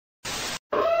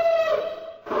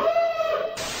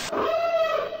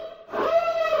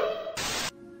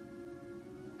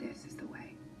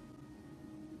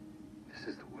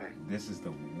This is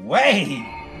the way!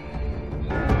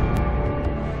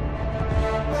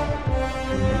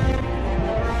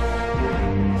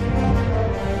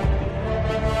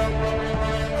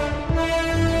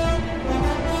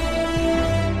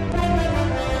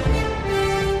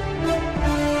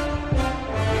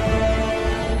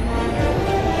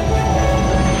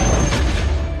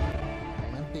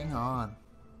 Limping on.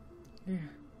 Yeah.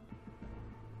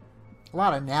 A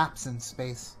lot of naps in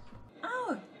space.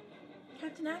 Oh,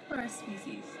 Captain Akbar's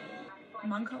species.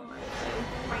 Monko.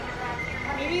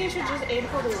 Maybe you should just aim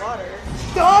for the water.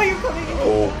 Oh, you're coming in.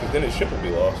 Oh, because then his ship will be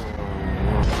lost.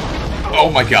 Oh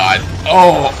my god.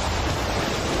 Oh!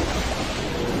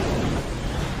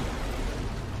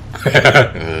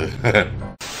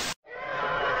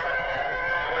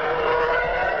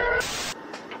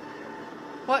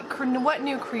 What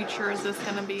new creature is this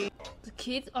gonna be? The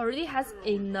kid already has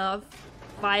enough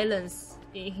violence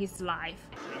in his life.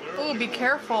 Oh, be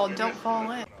careful, don't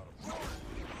fall in.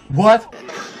 What?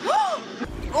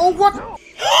 Oh, what?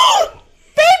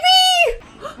 Baby!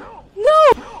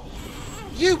 No!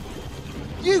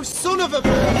 You son of a...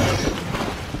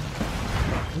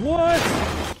 What?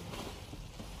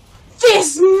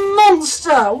 This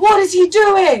monster! What is he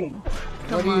doing?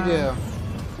 What do you do?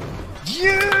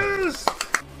 Yes!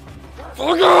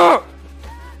 Fucker!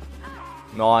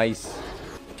 Nice.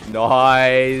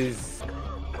 Nice.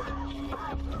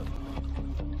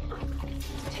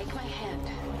 Take my hand.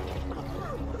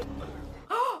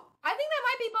 I think that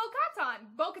might be Bo-Katan.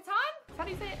 Bo-Katan? How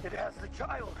do you say it? It has the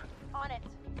child. On it.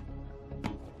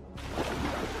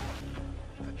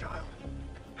 The child.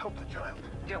 Help the child.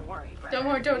 Don't worry. Don't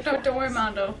worry, don't worry,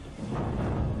 Mando.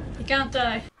 You can't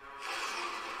die.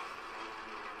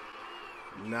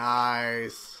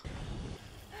 Nice.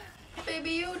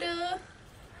 Baby Yoda.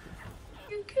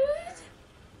 You good?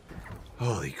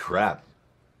 Holy crap.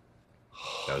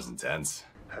 That was intense.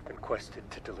 I've been quested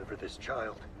to deliver this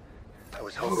child. I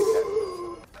was hoping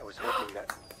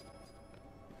that.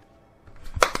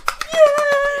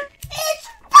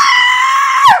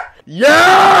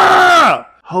 Yeah!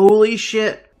 Holy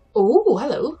shit. Oh,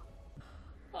 hello.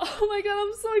 Oh my god,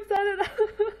 I'm so excited.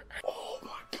 Oh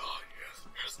my god, yes.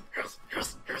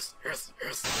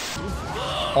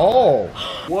 Oh!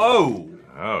 Whoa!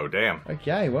 Oh, damn.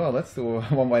 Okay, well, that's the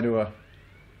one way to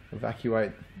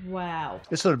evacuate. Wow.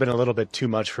 This would have been a little bit too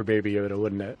much for Baby Yoda,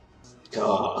 wouldn't it?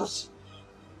 God.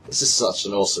 This is such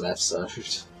an awesome episode.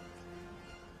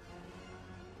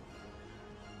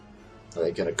 Are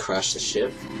they gonna crash the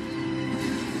ship?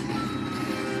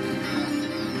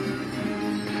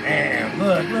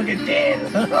 Man, look at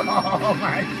this! Oh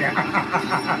my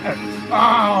god!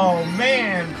 Oh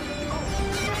man!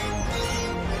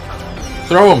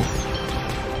 Throw him!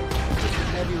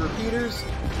 Heavy repeaters.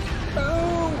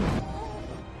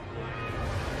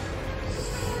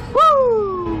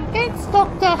 Woo! It's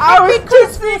Dr. I was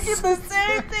just thinking the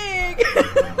same thing!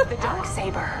 The dark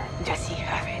saber. Does he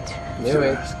have it? Knew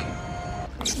it.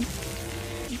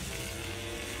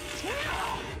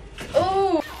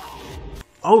 Oh!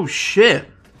 Oh shit!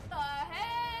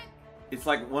 It's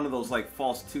like one of those like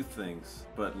false tooth things,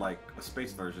 but like a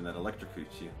space version that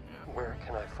electrocutes you. Where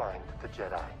can I find the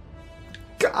Jedi?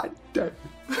 God damn.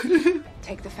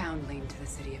 Take the Foundling to the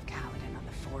city of Kaladin on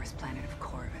the forest planet of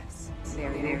Corvus.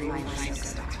 There you will find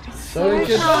AhsokaTanoFan. So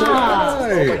good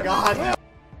Oh my god.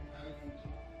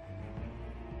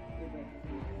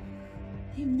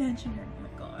 You mentioned her, oh my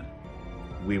god.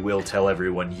 We will tell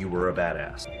everyone you were a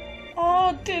badass.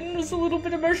 Oh, Din was a little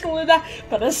bit emotional in that,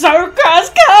 but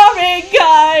Ahsoka's coming,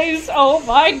 guys! Oh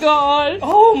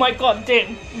my god,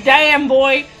 Din. Damn,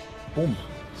 boy! Boom.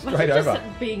 Straight over.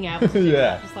 Just being able to do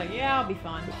that. Just like, yeah, I'll be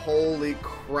fine. Holy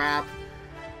crap.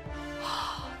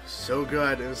 So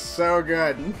good. It was so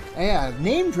good. Yeah,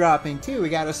 name dropping too. We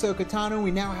got Ahsoka Tano.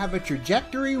 We now have a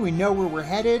trajectory. We know where we're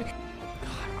headed.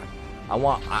 I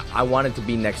want it to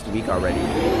be next week already.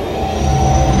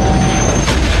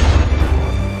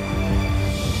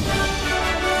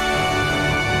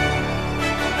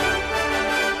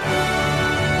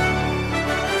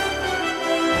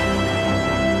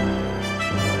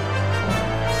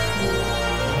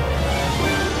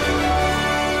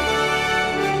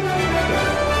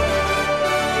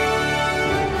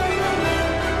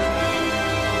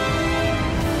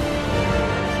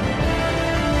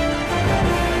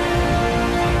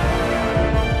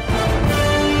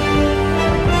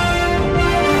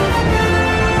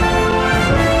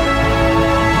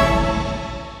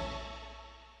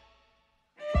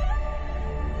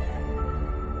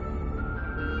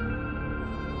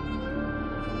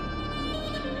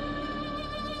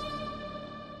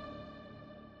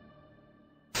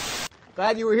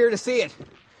 Glad you were here to see it.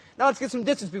 Now let's get some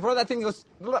distance before that thing goes...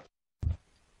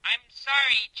 I'm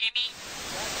sorry,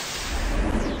 Jimmy.